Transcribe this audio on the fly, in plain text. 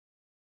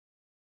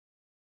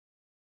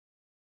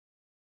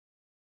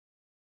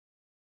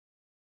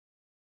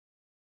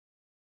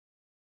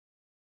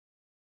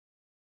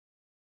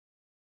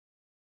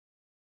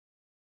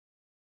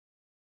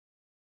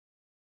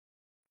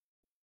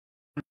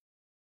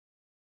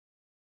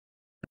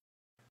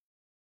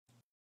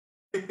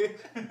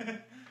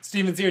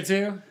Steven's here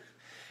too.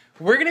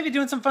 We're going to be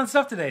doing some fun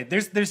stuff today.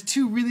 There's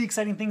two really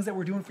exciting things that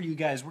we're doing for you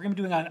guys. We're going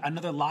to be doing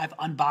another live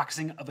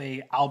unboxing of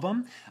a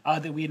album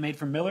that we had made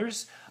from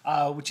Miller's,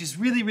 which is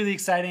really, really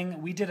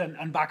exciting. We did an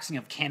unboxing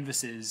of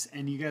canvases,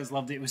 and you guys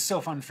loved it. It was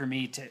so fun for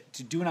me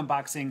to do an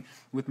unboxing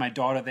with my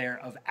daughter there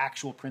of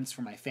actual prints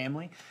from my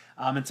family.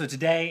 And so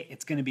today,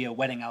 it's going to be a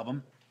wedding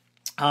album.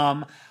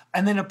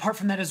 And then apart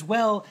from that as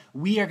well,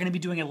 we are going to be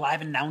doing a live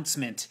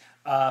announcement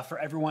for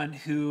everyone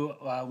who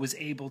was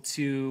able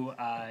to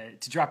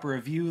drop a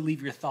review,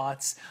 leave your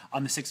thoughts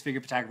on the Six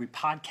Figure Photography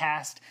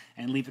podcast,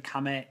 and leave a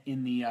comment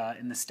in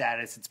the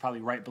status. It's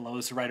probably right below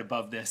us or right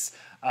above this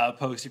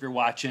post if you're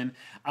watching.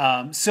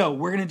 So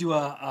we're going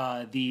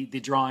to do the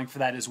drawing for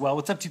that as well.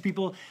 What's up to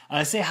people?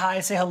 Say hi,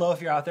 say hello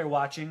if you're out there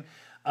watching.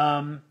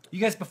 You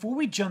guys, before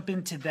we jump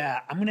into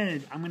that, I'm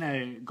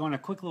gonna go on a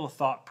quick little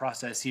thought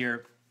process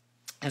here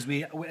as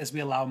we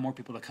allow more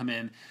people to come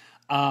in,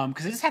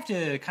 because I just have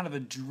to kind of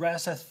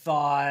address a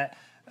thought.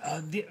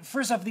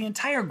 First off, the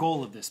entire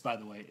goal of this, by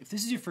the way, if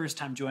this is your first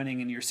time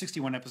joining and you're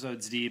 61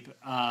 episodes deep,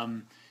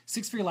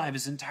 Six Figure Live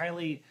is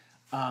entirely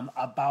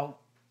about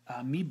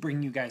me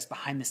bringing you guys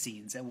behind the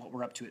scenes and what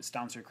we're up to at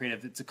Stomster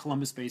Creative. It's a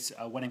Columbus-based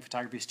wedding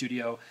photography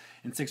studio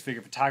and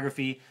six-figure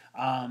photography,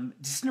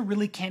 just in a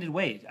really candid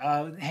way.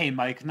 Hey,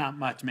 Mike, not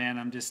much, man.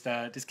 I'm just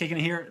kicking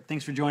it here.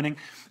 Thanks for joining.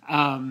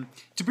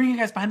 To bring you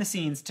guys behind the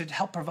scenes, to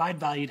help provide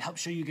value, to help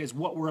show you guys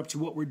what we're up to,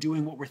 what we're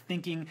doing, what we're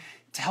thinking,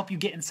 to help you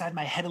get inside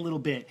my head a little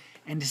bit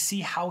and to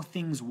see how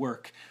things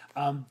work.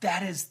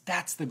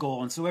 That's the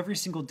goal. And so every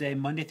single day,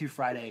 Monday through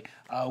Friday,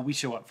 we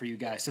show up for you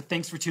guys. So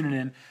thanks for tuning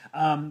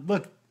in.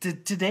 Look,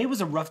 today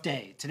was a rough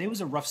day. Today was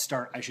a rough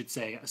start, I should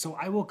say. So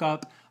I woke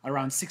up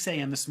around 6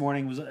 a.m. this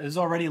morning. It was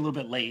already a little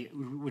bit late,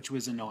 which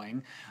was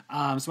annoying.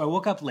 So I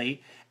woke up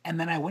late, and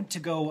then I went to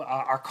go,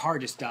 our car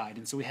just died,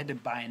 and so we had to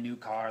buy a new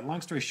car.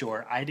 Long story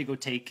short, I had to go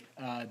take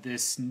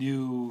this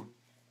new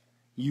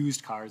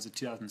used car, it's a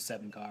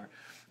 2007 car,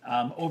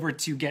 over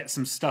to get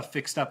some stuff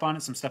fixed up on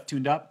it, some stuff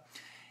tuned up.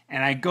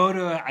 And I go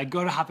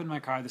to hop in my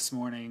car this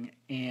morning,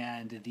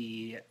 and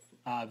the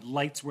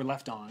lights were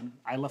left on.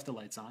 I left the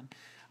lights on,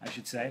 I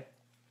should say,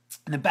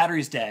 and the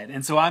battery's dead.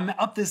 And so I'm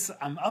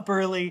up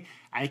early.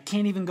 I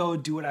can't even go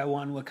do what I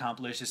want to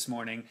accomplish this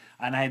morning.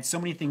 And I had so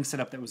many things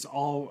set up that was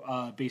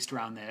all based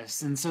around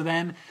this. And so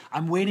then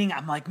I'm waiting.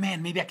 I'm like,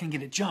 man, maybe I can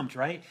get it jumped,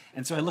 right?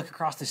 And so I look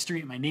across the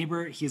street. My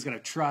neighbor, he's got a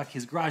truck.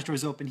 His garage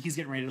door's open. He's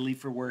getting ready to leave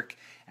for work.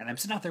 And I'm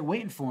sitting out there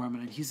waiting for him,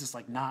 and he's just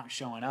like not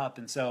showing up.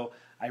 And so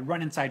I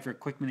run inside for a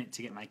quick minute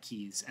to get my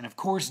keys. And of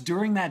course,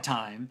 during that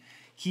time,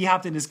 he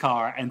hopped in his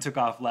car and took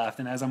off left.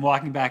 And as I'm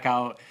walking back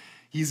out,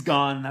 he's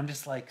gone, and I'm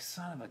just like,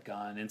 son of a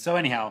gun. And so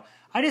anyhow,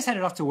 I just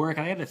headed off to work,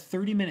 and I had a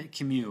 30-minute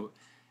commute.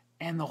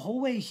 And the whole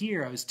way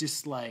here, I was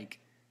just like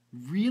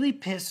really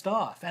pissed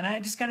off. And I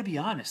just got to be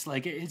honest,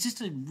 like it's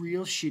just a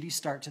real shitty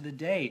start to the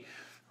day.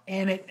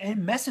 And it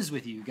messes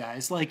with you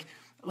guys. Like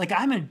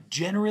I'm a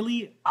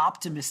generally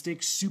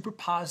optimistic, super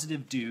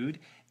positive dude,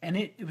 and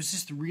it was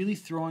just really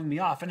throwing me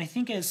off. And I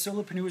think as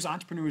solopreneurs,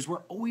 entrepreneurs,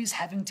 we're always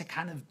having to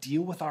kind of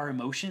deal with our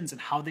emotions and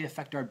how they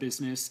affect our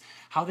business,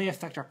 how they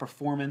affect our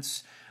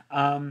performance.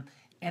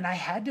 And I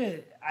had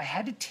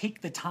to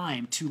take the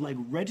time to like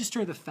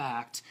register the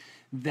fact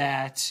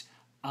that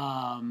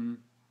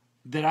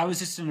that I was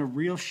just in a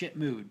real shit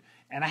mood.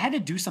 And I had to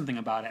do something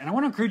about it. And I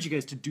want to encourage you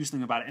guys to do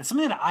something about it. And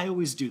something that I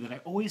always do, that I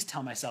always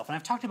tell myself, and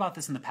I've talked about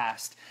this in the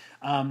past.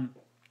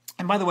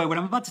 And by the way, what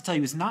I'm about to tell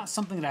you is not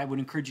something that I would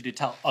encourage you to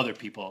tell other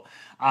people.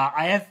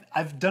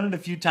 I've done it a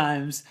few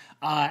times,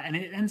 and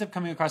it ends up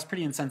coming across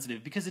pretty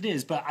insensitive, because it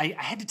is. But I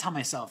had to tell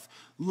myself,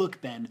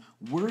 look, Ben,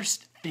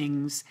 worst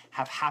things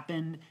have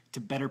happened to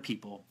better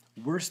people.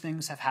 Worst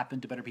things have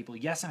happened to better people.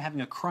 Yes, I'm having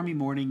a crummy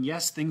morning.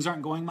 Yes, things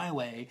aren't going my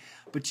way.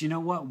 But you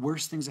know what?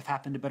 Worst things have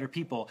happened to better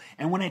people.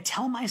 And when I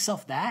tell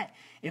myself that,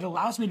 it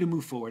allows me to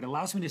move forward. It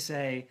allows me to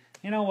say,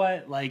 you know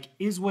what? Like,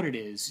 is what it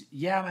is.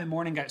 Yeah, my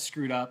morning got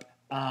screwed up.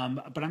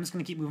 But I'm just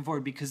going to keep moving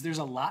forward, because there's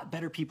a lot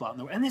better people out in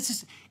the world. And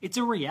it's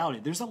a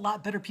reality. There's a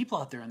lot better people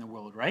out there in the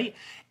world, right?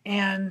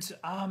 And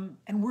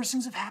worse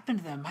things have happened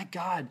to them. My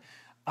God,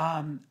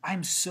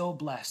 I'm so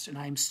blessed and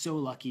I'm so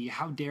lucky.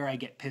 How dare I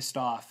get pissed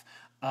off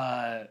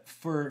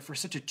for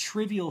such a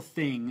trivial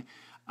thing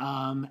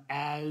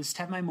as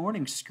to have my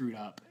morning screwed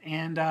up.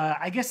 And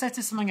I guess that's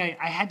just something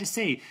I had to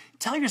say.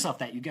 Tell yourself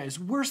that, you guys.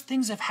 Worse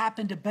things have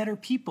happened to better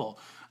people.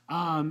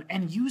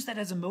 And use that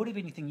as a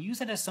motivating thing. Use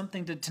that as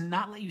something to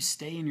not let you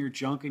stay in your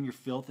junk and your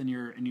filth and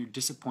your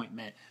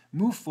disappointment.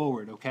 Move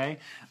forward, okay?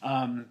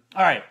 All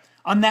right.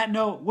 On that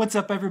note, what's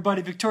up,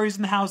 everybody? Victoria's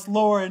in the house.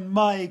 Lauren,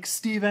 Mike,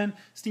 Steven.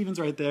 Steven's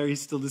right there. He's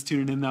still just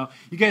tuning in, though.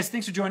 You guys,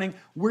 thanks for joining.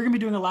 We're going to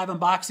be doing a live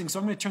unboxing, so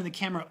I'm going to turn the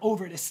camera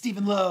over to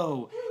Steven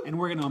Lowe, and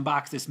we're going to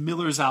unbox this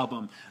Miller's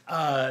album,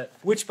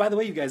 which, by the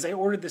way, you guys, I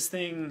ordered this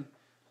thing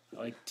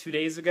like 2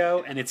 days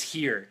ago, and it's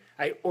here.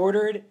 I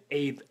ordered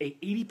a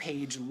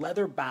 80-page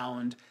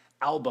leather-bound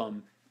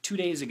album 2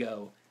 days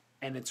ago,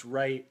 and it's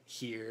right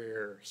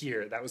here.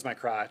 Here, that was my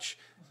crotch.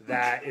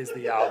 That is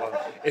the album.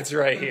 It's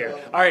right here.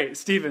 All right,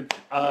 Steven,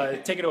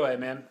 take it away,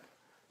 man.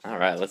 All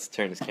right, let's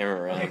turn this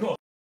camera around. Okay, cool.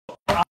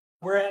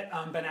 We're at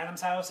Ben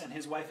Adams' house, and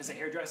his wife is a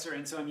hairdresser,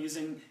 and so I'm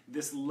using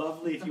this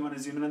lovely, if you want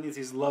to zoom in on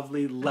these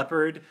lovely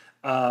leopard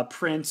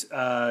print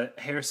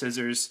hair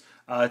scissors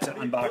to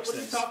unbox What are you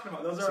this. talking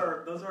about?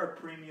 Those are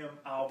premium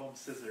album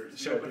scissors.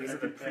 Sure, these are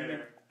the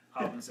premium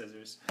album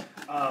scissors.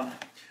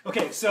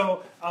 Okay,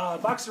 so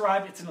box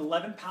arrived. It's an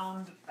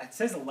 11-pound. It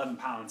says 11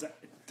 pounds. It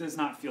does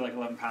not feel like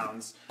 11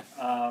 pounds.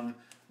 I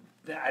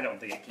don't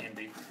think it can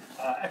be.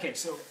 Okay,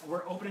 so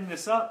we're opening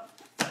this up.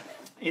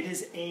 It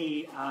is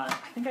a, I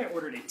think I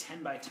ordered a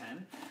 10 by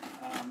 10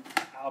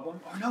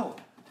 album. Or no,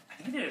 I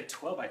think I did a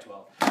 12 by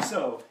 12.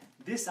 So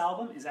this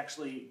album is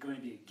actually going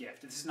to be a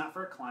gift. This is not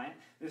for a client.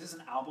 This is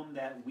an album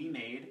that we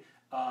made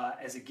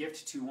as a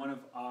gift to one of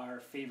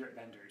our favorite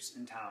vendors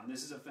in town.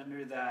 This is a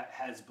vendor that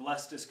has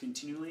blessed us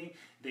continually.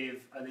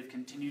 They've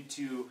continued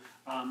to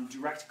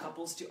direct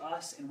couples to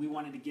us, and we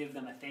wanted to give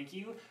them a thank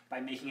you by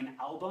making an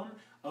album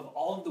of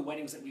all of the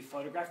weddings that we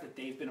photographed that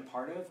they've been a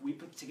part of. We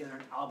put together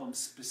an album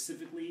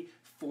specifically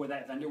for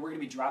that vendor. We're going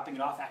to be dropping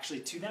it off actually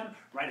to them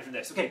right after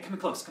this. Okay, come in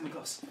close, come in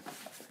close.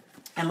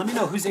 And let me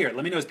know who's here.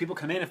 Let me know as people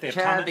come in if they have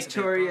Chad, comments.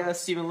 Victoria,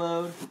 Stephen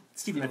Load.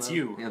 Stephen, that's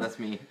you. Yeah, that's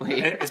me.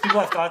 Wait. As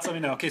people have thoughts, let me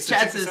know. Okay, so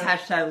Chad says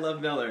hashtag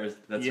love Millers.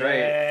 That's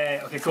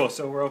right. Okay, cool.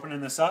 So we're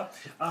opening this up.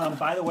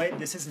 By the way,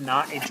 this is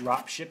not a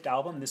drop shipped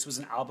album. This was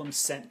an album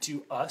sent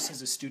to us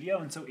as a studio,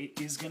 and so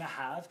it is going to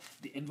have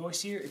the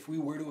invoice here. If we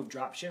were to have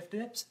drop shipped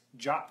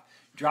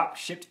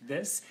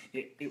this,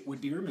 it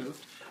would be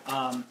removed.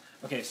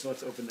 Okay, so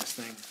let's open this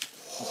thing.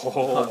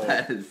 Oh,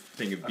 that is a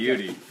thing of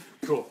beauty. Okay.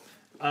 Cool.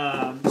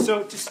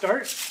 So to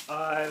start,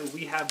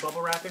 we have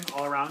bubble wrapping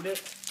all around it.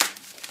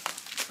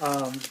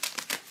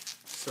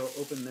 So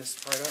open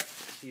this part up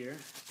here.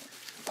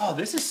 Oh,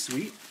 this is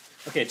sweet.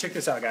 Okay, check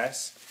this out,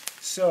 guys.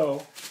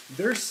 So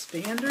their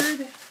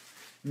standard,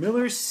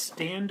 Miller's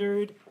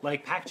standard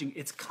like packaging,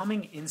 it's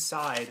coming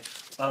inside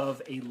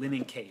of a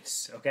linen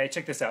case. Okay,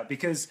 check this out,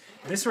 because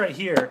this right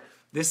here,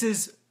 this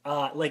is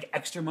like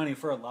extra money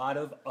for a lot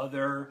of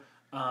other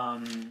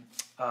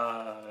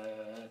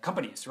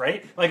companies,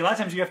 right? Like a lot of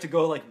times you have to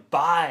go like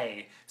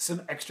buy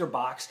some extra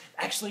box.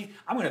 Actually,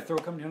 I'm gonna throw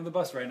a company under the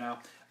bus right now.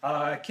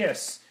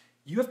 Kiss,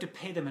 you have to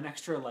pay them an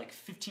extra like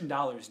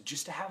 $15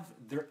 just to have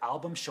their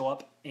album show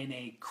up in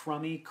a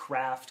crummy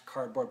craft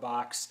cardboard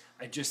box.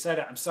 I just said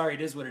it. I'm sorry,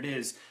 it is what it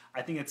is.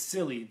 I think it's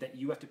silly that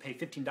you have to pay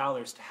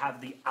 $15 to have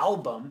the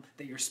album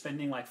that you're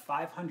spending like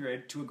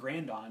 $500 to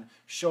 $1,000 on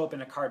show up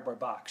in a cardboard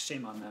box.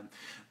 Shame on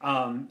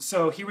them.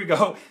 So here we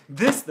go.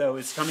 This though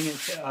is coming in.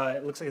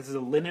 It looks like this is a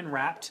linen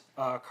wrapped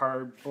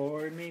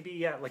cardboard, maybe.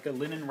 Yeah, like a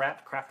linen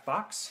wrapped craft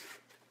box.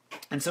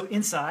 And so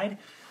inside,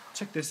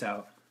 check this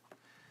out.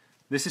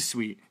 This is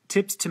sweet.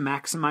 Tips to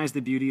maximize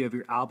the beauty of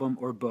your album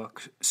or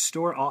book.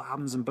 Store all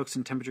albums and books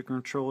in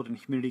temperature-controlled and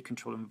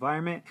humidity-controlled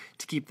environment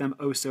to keep them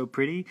oh so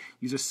pretty.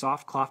 Use a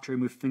soft cloth to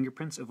remove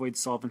fingerprints. Avoid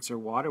solvents or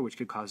water, which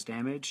could cause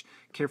damage.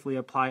 Carefully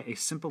apply a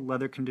simple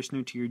leather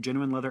conditioner to your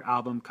genuine leather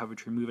album cover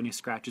to remove any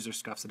scratches or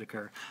scuffs that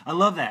occur. I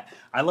love that.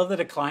 I love that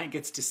a client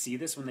gets to see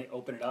this when they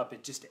open it up.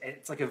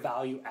 It's like a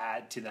value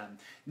add to them.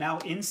 Now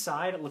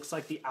inside, it looks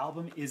like the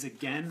album is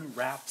again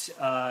wrapped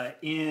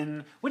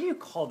in, what do you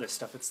call this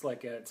stuff? It's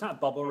like it's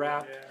not bubble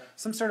wrap. Yeah.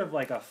 Some sort of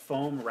like a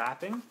foam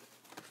wrapping.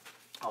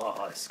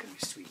 Oh, this is going to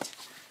be sweet.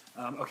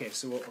 Okay,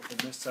 so we'll open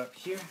this up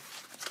here.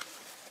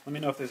 Let me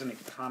know if there's any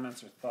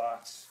comments or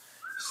thoughts.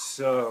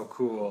 So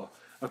cool.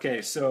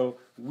 Okay, so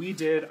we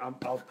did, I'll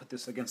put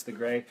this against the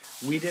gray.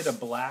 We did a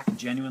black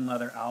genuine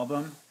leather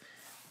album.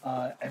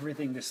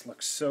 Everything just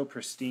looks so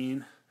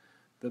pristine.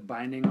 The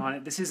binding on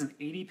it. This is an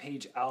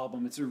 80-page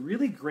album. It's a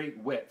really great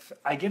width.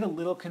 I get a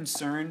little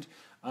concerned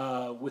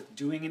with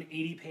doing an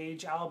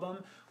 80-page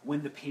album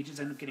when the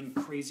pages end up getting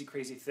crazy,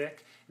 crazy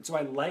thick. And so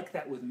I like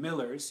that with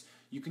Miller's,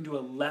 you can do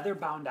a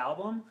leather-bound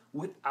album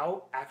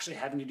without actually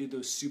having to do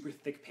those super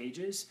thick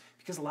pages,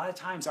 because a lot of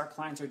times our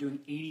clients are doing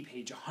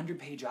 80-page,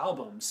 100-page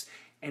albums,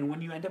 and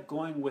when you end up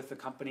going with a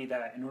company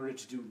that, in order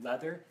to do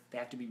leather, they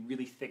have to be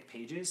really thick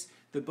pages,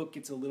 the book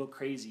gets a little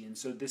crazy. And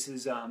so this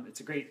is, it's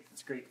a great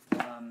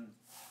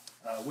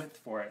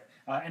width for it.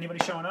 Anybody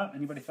showing up?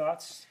 Anybody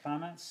thoughts,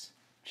 comments?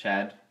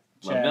 Chad.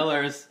 Love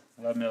Millers.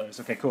 I love Millers.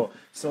 Okay, cool.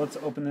 So let's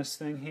open this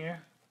thing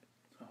here.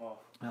 Oh.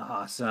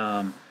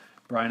 Awesome.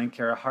 Brian and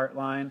Kara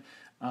Hartline.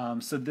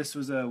 So this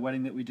was a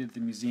wedding that we did at the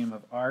Museum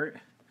of Art.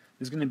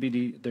 This is going to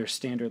be their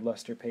standard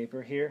luster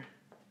paper here.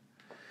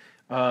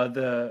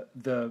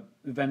 The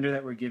vendor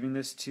that we're giving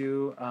this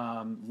to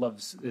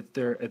loves it.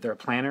 They're a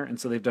planner, and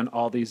so they've done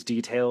all these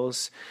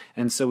details.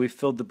 And so we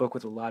filled the book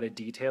with a lot of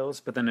details.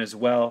 But then as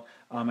well,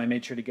 I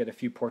made sure to get a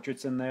few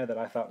portraits in there that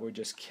I thought were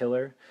just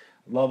killer.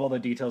 Love all the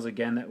details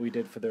again that we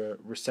did for the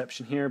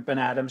reception here. Ben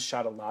Adams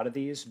shot a lot of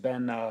these.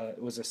 Ben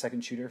was a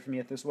second shooter for me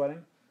at this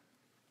wedding.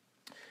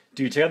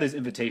 Dude, check out these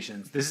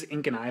invitations. This is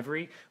Ink and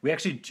Ivory. We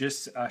actually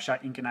just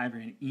shot Ink and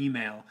Ivory an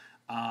email.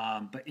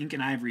 But Ink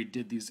and Ivory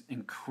did these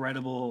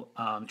incredible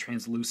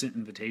translucent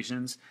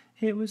invitations.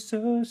 It was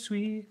so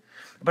sweet.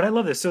 But I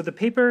love this. So the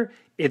paper,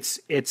 it's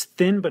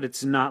thin, but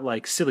it's not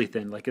like silly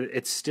thin. Like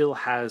it still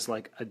has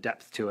like a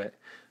depth to it,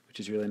 which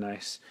is really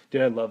nice.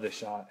 Dude, I love this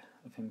shot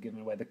of him giving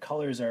away. The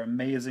colors are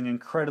amazing,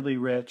 incredibly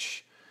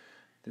rich.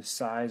 The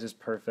size is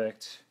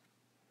perfect.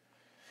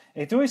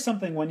 It's always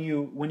something when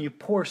you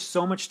pour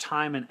so much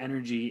time and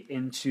energy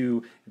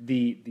into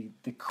the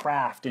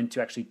craft, into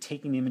actually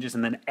taking the images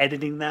and then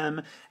editing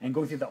them and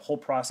going through that whole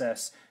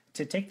process,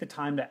 to take the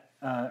time to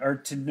or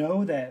to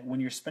know that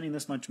when you're spending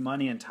this much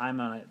money and time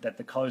on it, that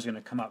the colors are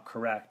going to come out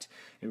correct.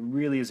 It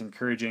really is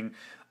encouraging.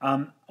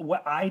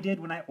 What I did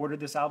when I ordered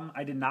this album,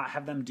 I did not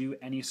have them do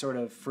any sort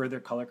of further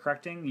color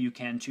correcting. You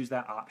can choose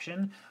that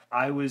option.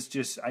 I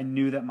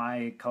knew that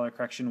my color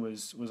correction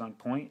was on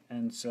point,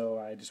 and so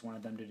I just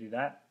wanted them to do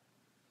that.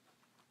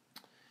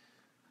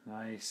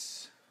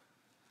 Nice.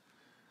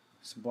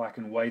 Some black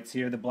and whites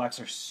here. The blacks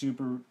are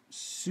super,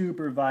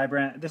 super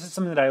vibrant. This is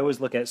something that I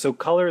always look at. So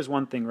color is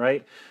one thing,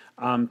 right?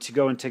 To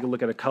go and take a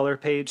look at a color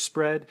page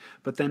spread,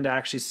 but then to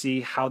actually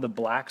see how the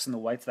blacks and the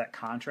whites, that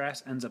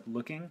contrast ends up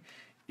looking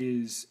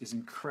is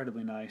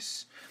incredibly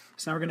nice.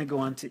 So now we're going to go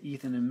on to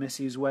Ethan and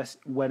Missy's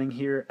wedding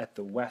here at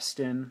the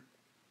Westin.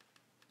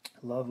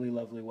 Lovely,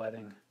 lovely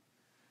wedding.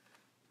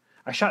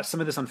 I shot some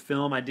of this on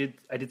film. I did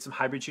some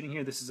hybrid shooting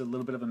here. This is a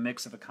little bit of a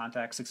mix of a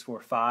Contax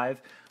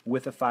 645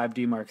 with a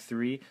 5D Mark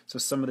III. So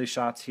some of the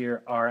shots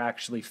here are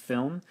actually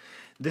film.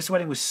 This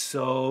wedding was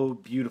so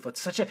beautiful.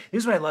 This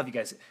is what I love, you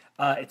guys.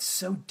 It's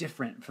so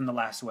different from the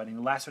last wedding.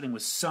 The last wedding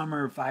was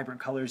summer, vibrant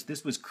colors.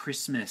 This was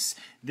Christmas.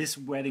 This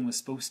wedding was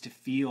supposed to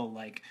feel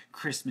like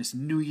Christmas,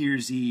 New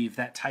Year's Eve,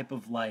 that type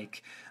of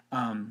like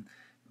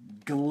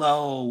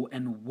glow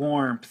and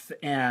warmth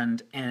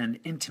and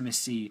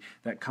intimacy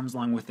that comes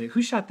along with it.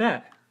 Who shot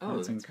that? Oh,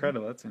 that's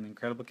incredible. That's an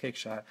incredible cake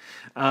shot.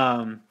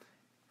 The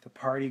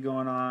party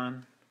going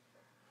on.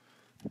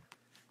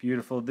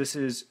 Beautiful. This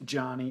is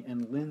Johnny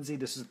and Lindsay.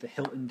 This is at the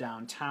Hilton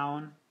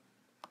downtown.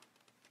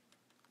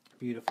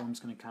 Beautiful. I'm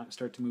just going to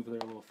start to move there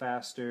a little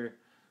faster.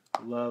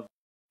 Love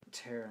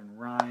Tara and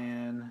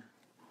Ryan.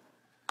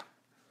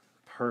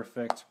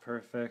 Perfect,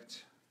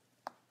 perfect.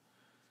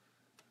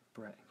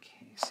 Brett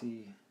and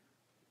Casey.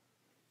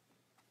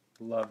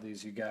 Love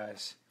these, you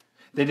guys.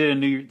 They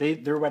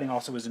did their wedding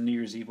also was a New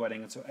Year's Eve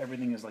wedding, and so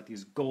everything is like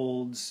these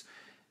golds,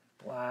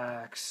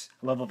 blacks.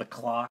 I love all the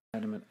clock.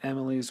 Adam and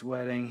Emily's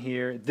wedding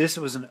here. This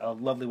was a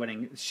lovely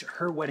wedding.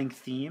 Her wedding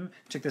theme.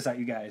 Check this out,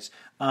 you guys.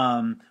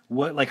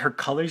 What like her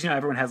colors? You know,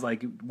 everyone has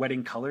like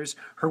wedding colors.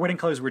 Her wedding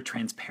colors were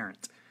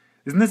transparent.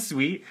 Isn't this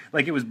sweet?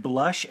 Like it was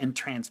blush and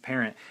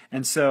transparent.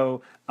 And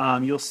so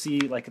you'll see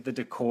like the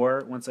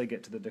decor once I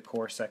get to the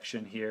decor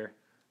section here.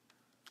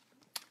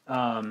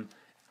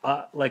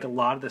 Like a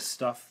lot of the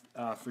stuff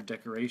for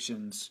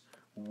decorations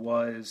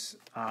was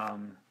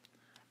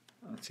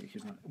let's see,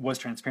 was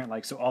transparent.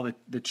 Like so, all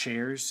the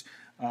chairs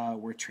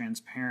were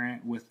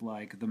transparent with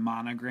like the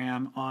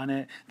monogram on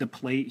it. The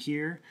plate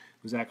here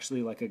was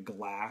actually like a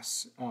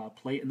glass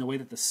plate, and the way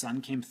that the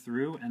sun came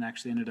through and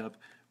actually ended up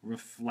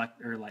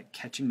like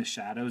catching the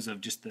shadows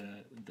of just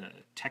the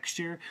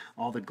texture.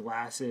 All the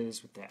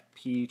glasses with that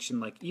peach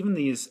and like even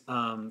these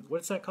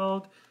what's that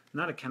called?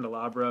 Not a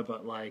candelabra,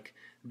 but like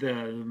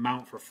the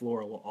mount for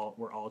floral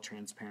were all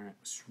transparent.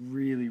 It's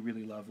really,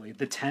 really lovely.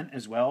 The tent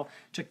as well.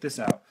 Check this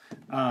out.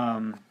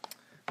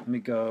 Let me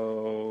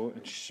go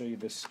and show you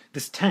this.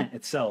 This tent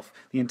itself,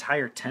 the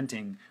entire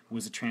tenting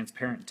was a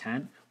transparent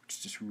tent, which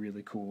is just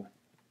really cool.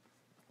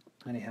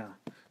 Anyhow,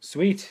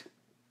 sweet.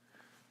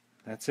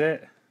 That's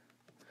it.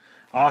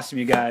 Awesome,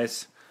 you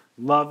guys.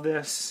 Love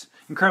this.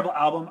 Incredible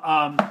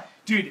album.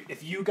 Dude,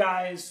 if you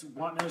guys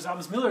want Miller's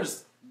albums,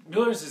 Miller's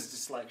is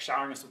just like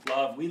showering us with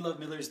love. We love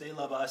Miller's. They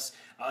love us.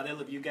 They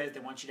love you guys. They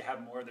want you to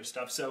have more of their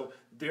stuff. So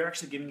they're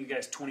actually giving you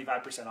guys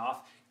 25%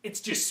 off. It's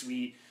just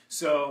sweet.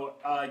 So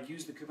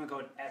use the coupon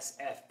code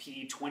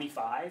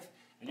SFP25,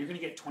 and you're going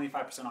to get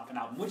 25% off an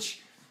album,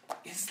 which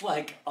is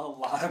like a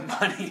lot of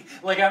money.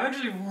 Like I'm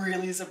actually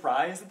really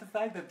surprised at the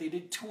fact that they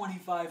did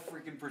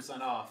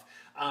 25% off.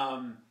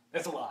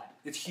 That's a lot.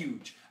 It's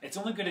huge. It's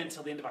only good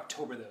until the end of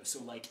October though.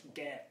 So like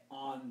get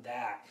on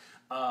that.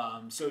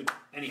 So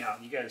anyhow,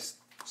 you guys.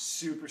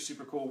 Super,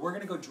 super cool. We're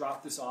going to go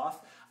drop this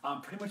off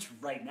pretty much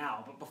right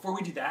now. But before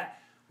we do that,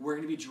 we're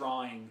going to be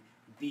drawing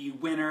the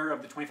winner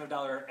of the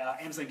 $25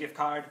 Amazon gift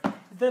card,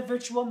 the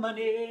virtual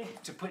money,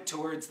 to put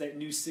towards that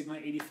new Sigma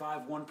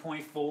 85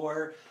 1.4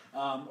 or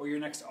your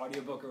next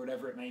audiobook or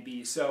whatever it may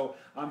be. So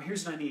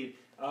here's what I need.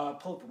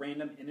 Pull up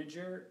Random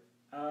Integer,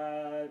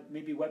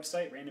 maybe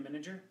website, Random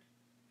Integer.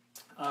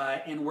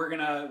 And we're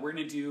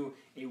gonna do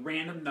a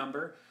random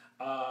number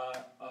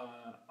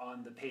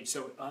on the page.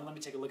 So let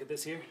me take a look at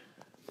this here.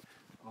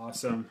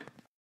 Awesome.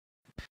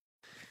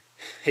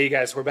 Hey, you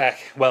guys, we're back.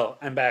 Well,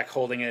 I'm back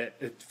holding it.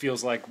 It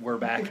feels like we're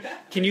back.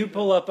 Can you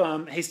pull up,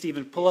 hey,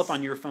 Steven, pull up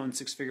on your phone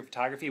Six Figure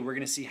Photography. We're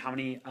going to see how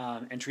many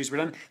entries were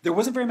done. There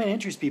wasn't very many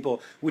entries,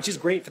 people, which is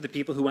great for the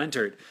people who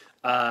entered.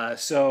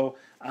 So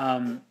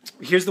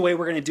here's the way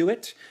we're going to do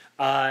it.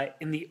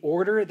 In the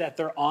order that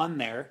they're on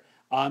there,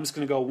 I'm just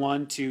going to go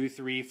 1, 2,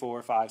 3,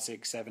 4, 5,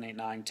 6, 7, 8,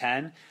 9,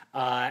 10.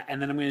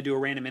 And then I'm going to do a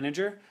random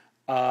integer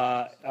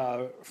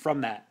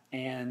from that.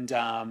 And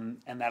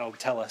that'll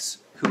tell us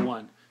who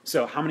won.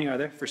 So how many are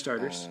there for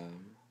starters?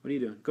 What are you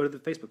doing? Go to the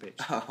Facebook page.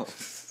 Oh,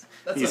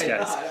 These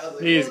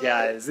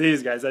guys.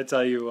 These guys. I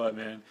tell you what,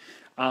 man.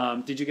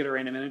 Did you get a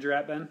random integer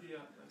at, Ben? Yeah.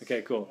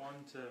 Okay, cool.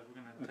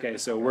 We're Okay,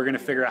 so we're gonna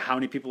figure out how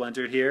many people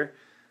entered here.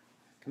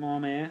 Come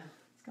on, man.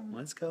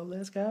 Let's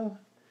go.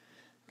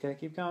 Okay,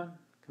 keep going.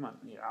 Come on.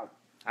 Yeah,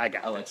 I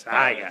got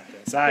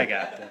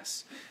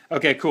this.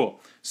 Okay, cool.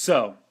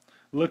 So,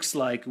 looks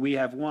like we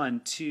have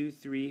 1, 2,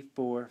 3,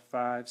 4,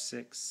 5,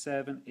 6,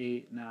 7,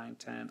 8, 9,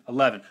 10,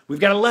 11. We've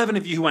got 11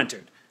 of you who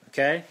entered.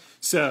 Okay?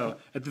 So,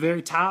 at the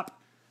very top,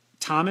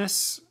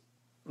 Thomas,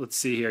 let's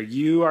see here.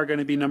 You are going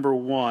to be number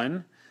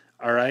 1.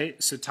 All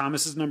right? So,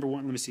 Thomas is number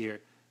 1. Let me see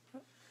here.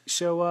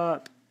 Show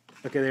up.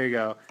 Okay, there you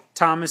go.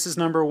 Thomas is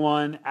number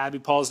 1. Abby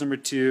Paul's number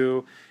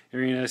 2.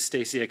 Irina,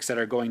 Stacy,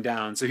 etc. going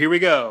down. So, here we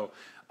go.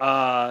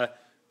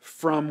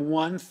 From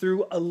 1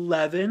 through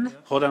 11.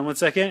 Hold on one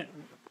second.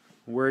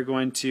 We're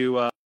going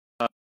to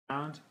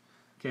round.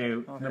 Okay,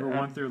 number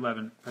 1 through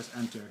 11. Press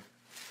enter.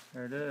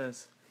 There it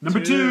is. Number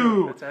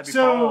 2. That's Abby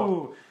So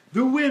Paul.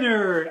 the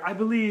winner, I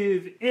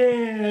believe,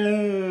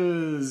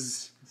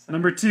 is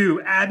number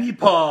 2, Abby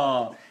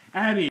Paul.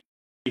 Abby,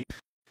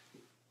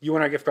 you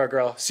won our gift card,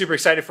 girl. Super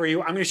excited for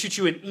you. I'm going to shoot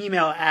you an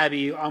email,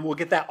 Abby. We'll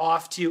get that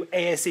off to you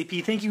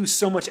ASAP. Thank you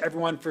so much,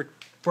 everyone, for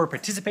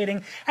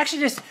participating.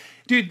 Actually, just,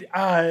 dude,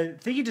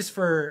 thank you just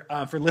for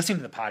listening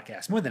to the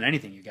podcast. More than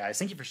anything, you guys.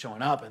 Thank you for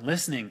showing up and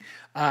listening.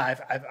 I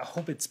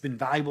hope it's been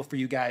valuable for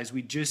you guys.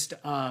 We just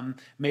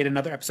made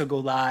another episode go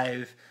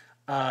live.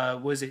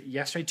 Was it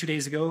yesterday, 2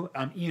 days ago?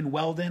 Ian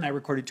Weldon, I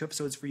recorded 2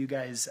 episodes for you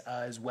guys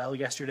as well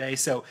yesterday.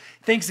 So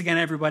thanks again,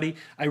 everybody.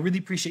 I really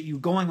appreciate you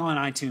going on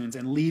iTunes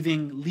and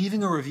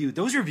leaving a review.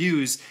 Those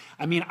reviews,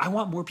 I mean, I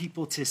want more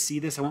people to see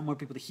this. I want more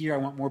people to hear. I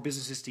want more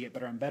businesses to get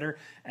better and better.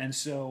 And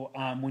so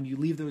when you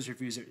leave those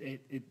reviews,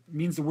 it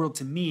means the world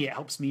to me. It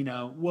helps me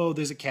know, whoa,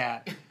 there's a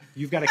cat.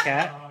 You've got a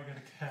cat? Oh, I got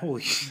a cat.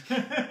 Holy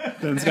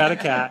Ben's got a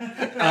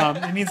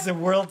cat. It means the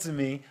world to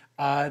me.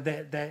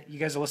 That you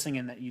guys are listening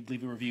and that you'd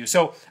leave a review.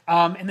 So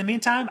in the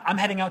meantime, I'm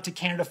heading out to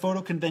Canada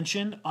Photo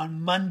Convention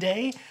on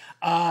Monday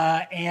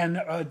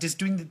and just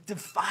doing the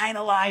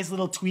finalized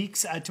little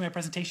tweaks to my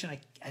presentation.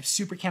 I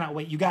super cannot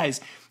wait. You guys,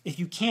 if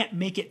you can't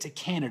make it to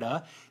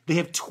Canada, they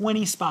have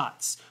 20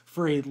 spots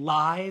for a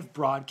live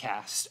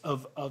broadcast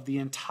of the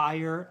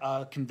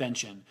entire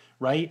convention,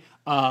 right?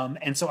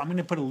 And so I'm going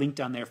to put a link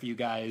down there for you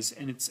guys,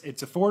 and it's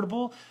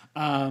affordable,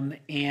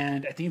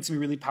 and I think it's going to be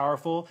really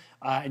powerful,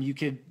 and you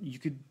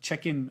could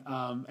check in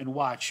and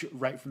watch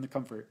right from the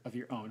comfort of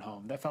your own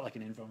home. That felt like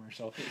an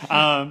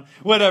infomercial.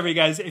 Whatever, you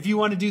guys. If you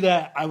want to do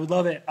that, I would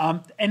love it.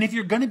 And if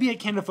you're going to be at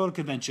Canada Photo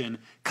Convention,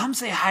 come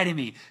say hi to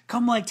me.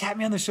 Come tap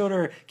me on the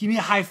shoulder, give me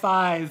a high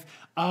five.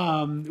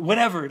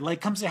 Whatever,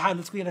 come say hi,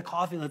 let's go get a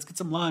coffee, let's get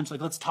some lunch,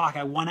 let's talk.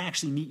 I want to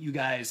actually meet you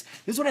guys.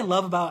 This is what I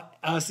love about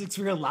Six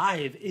Figure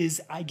Live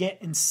is I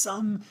get in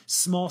some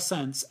small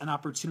sense an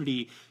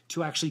opportunity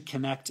to actually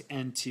connect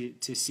and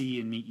to see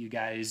and meet you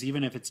guys,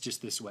 even if it's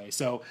just this way.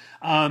 So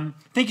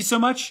thank you so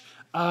much.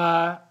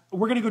 We're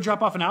gonna go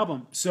drop off an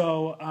album,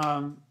 so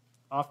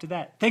off to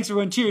that. Thanks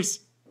everyone, cheers.